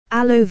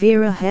Aloe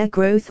vera hair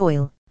growth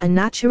oil, a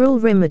natural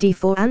remedy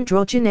for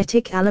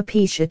androgenetic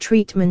alopecia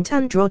treatment.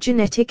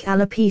 Androgenetic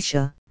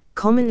alopecia,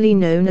 commonly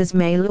known as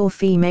male or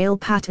female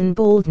pattern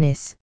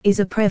baldness, is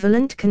a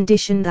prevalent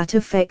condition that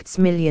affects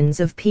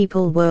millions of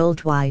people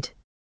worldwide.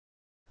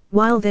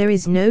 While there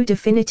is no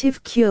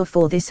definitive cure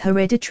for this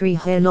hereditary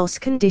hair loss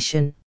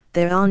condition,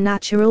 there are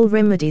natural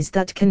remedies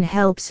that can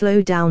help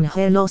slow down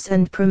hair loss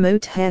and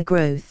promote hair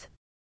growth.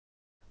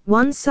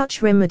 One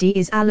such remedy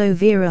is aloe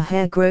vera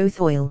hair growth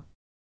oil.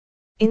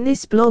 In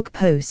this blog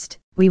post,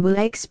 we will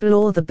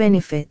explore the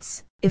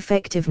benefits,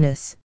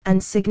 effectiveness,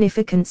 and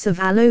significance of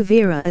aloe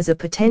vera as a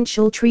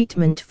potential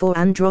treatment for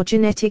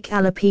androgenetic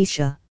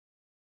alopecia.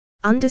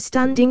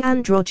 Understanding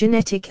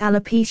androgenetic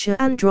alopecia.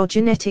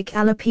 Androgenetic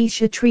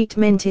alopecia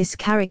treatment is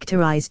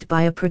characterized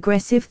by a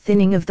progressive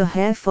thinning of the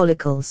hair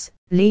follicles,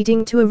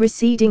 leading to a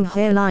receding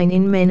hairline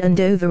in men and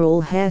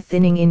overall hair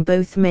thinning in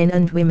both men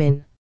and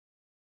women.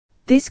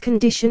 This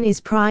condition is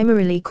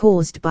primarily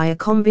caused by a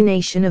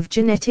combination of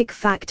genetic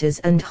factors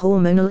and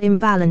hormonal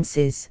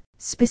imbalances,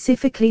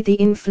 specifically the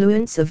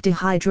influence of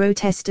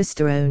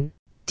dihydrotestosterone,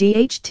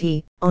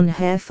 DHT, on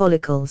hair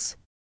follicles.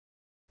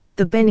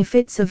 The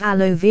benefits of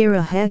aloe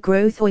vera hair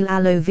growth oil.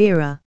 Aloe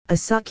vera, a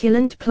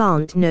succulent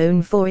plant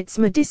known for its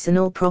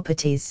medicinal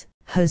properties,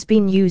 has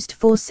been used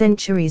for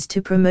centuries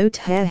to promote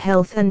hair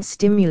health and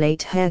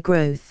stimulate hair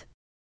growth.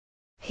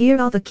 Here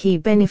are the key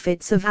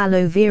benefits of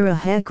aloe vera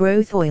hair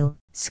growth oil.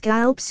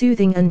 Scalp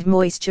soothing and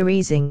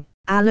moisturizing.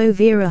 Aloe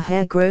vera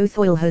hair growth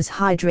oil has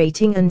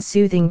hydrating and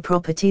soothing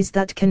properties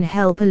that can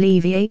help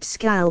alleviate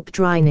scalp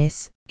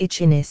dryness,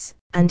 itchiness,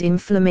 and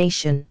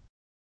inflammation.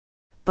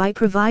 By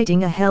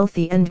providing a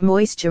healthy and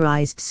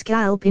moisturized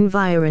scalp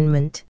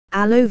environment,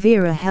 aloe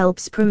vera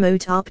helps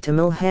promote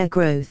optimal hair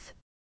growth.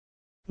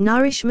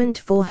 Nourishment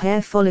for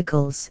hair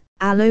follicles.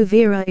 Aloe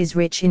vera is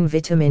rich in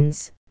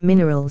vitamins,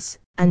 minerals,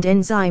 and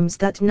enzymes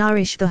that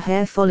nourish the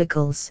hair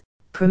follicles,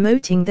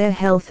 promoting their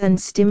health and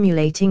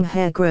stimulating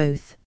hair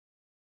growth.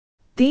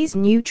 These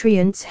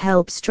nutrients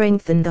help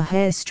strengthen the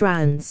hair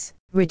strands,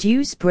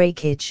 reduce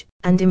breakage,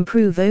 and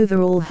improve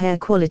overall hair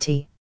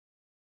quality.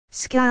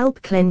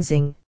 Scalp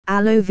cleansing.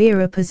 Aloe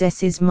vera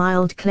possesses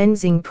mild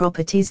cleansing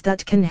properties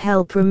that can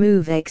help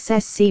remove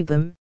excess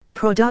sebum,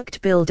 product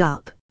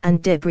buildup,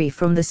 and debris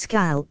from the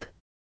scalp.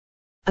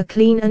 A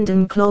clean and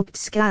unclogged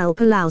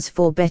scalp allows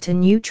for better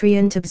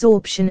nutrient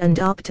absorption and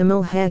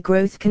optimal hair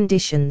growth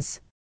conditions.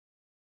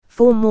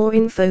 For more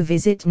info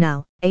visit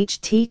now,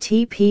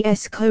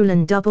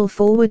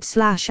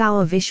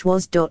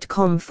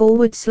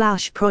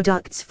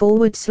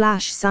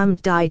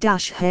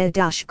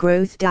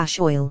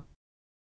 https://ourvishwas.com/products/samdi-hair-growth-oil